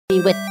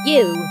happy with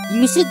you,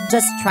 you should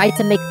just try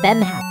to make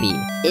them happy.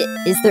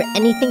 Is there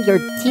anything your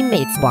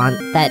teammates want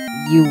that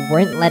you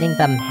weren't letting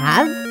them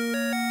have?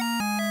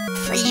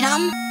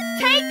 Freedom?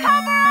 Take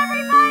cover,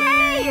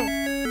 everybody!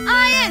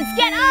 Ions,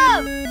 get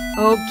up!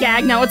 Oh,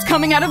 gag, now it's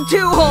coming out of 2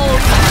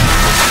 holes!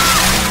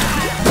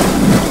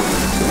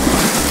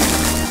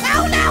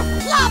 Oh no!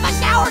 Lava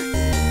shower!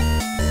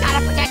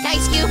 Gotta protect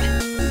Ice Cube!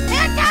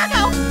 And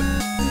Taco!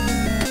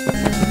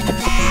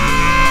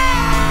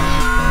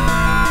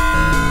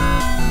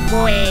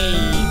 Wait,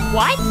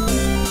 what?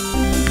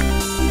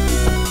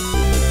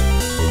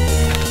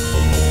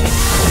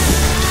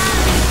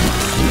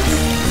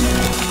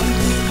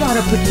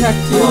 Gotta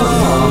protect you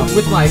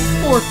with my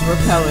 4th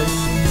repellent.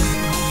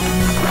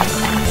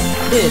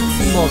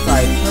 It's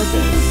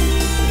multi-purpose.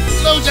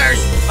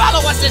 Losers!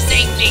 Follow us to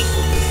safety!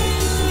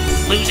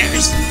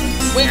 Losers!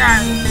 Where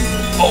are...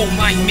 Oh,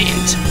 my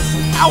mint!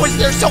 How is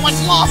there so much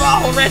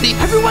lava already?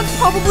 Everyone's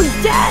probably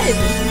dead!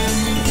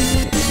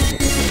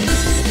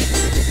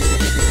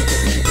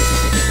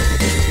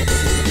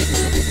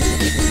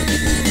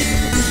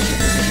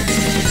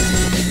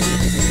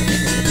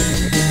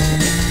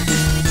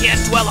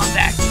 Can't dwell on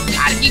that.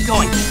 Gotta keep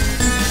going.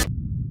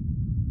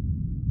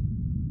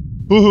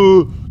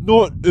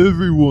 Not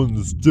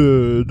everyone's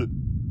dead.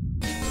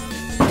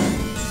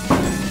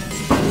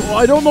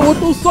 I don't know what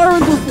those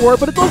sirens are for,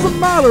 but it doesn't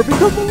matter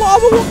because the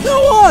lava will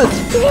kill us!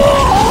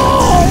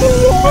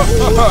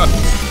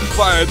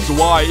 That's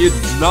why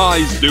it's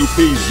nice to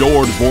be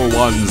short for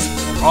once.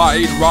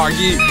 Right,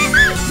 Rocky?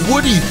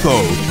 Woody,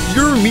 though,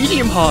 you're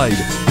medium height.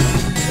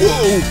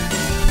 Whoa!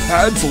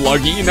 That's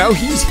lucky, now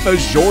he's the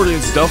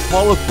shortest of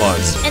all of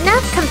us.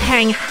 Enough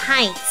comparing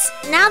heights.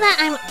 Now that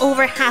I'm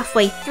over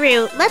halfway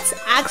through, let's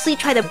actually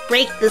try to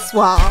break this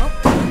wall.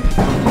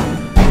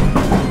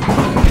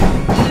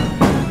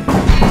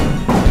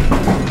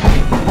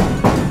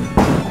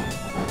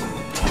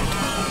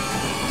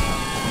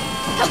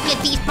 Who could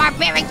these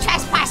barbaric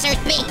trespassers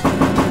be?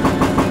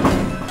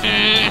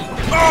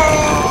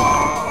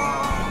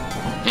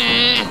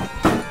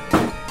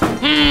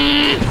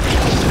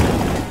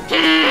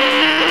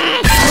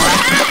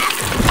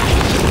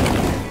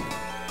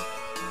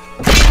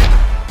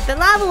 The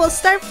lava will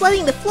start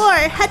flooding the floor.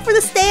 Head for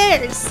the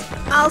stairs.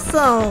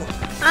 Also,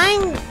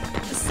 I'm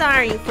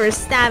sorry for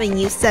stabbing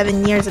you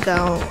 7 years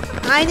ago.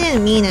 I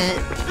didn't mean it.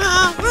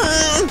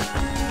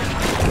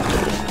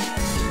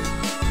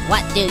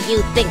 What do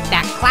you think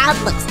that cloud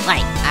looks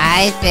like?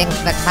 I think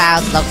the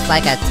cloud looks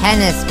like a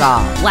tennis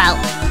ball. Well,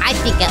 I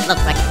think it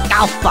looks like a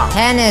golf ball.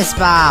 Tennis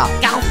ball.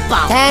 Golf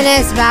ball.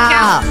 Tennis ball.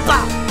 Golf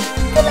ball.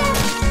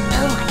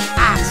 Oh my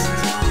gosh.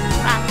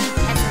 Rocky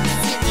has some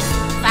serious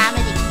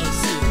vomiting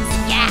issues.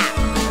 Yeah,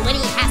 when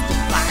he has to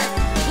barf,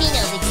 he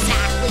knows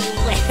exactly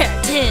where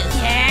to.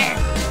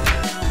 Yeah.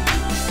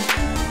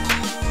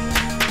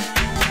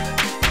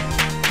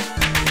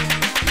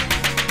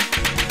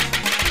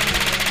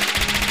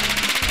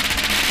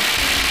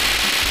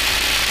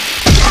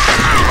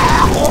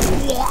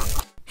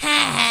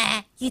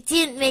 You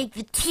didn't make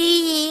the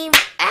team.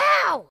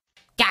 Ow!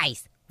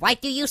 Guys, why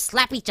do you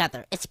slap each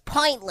other? It's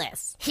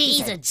pointless.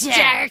 He's a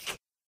jerk.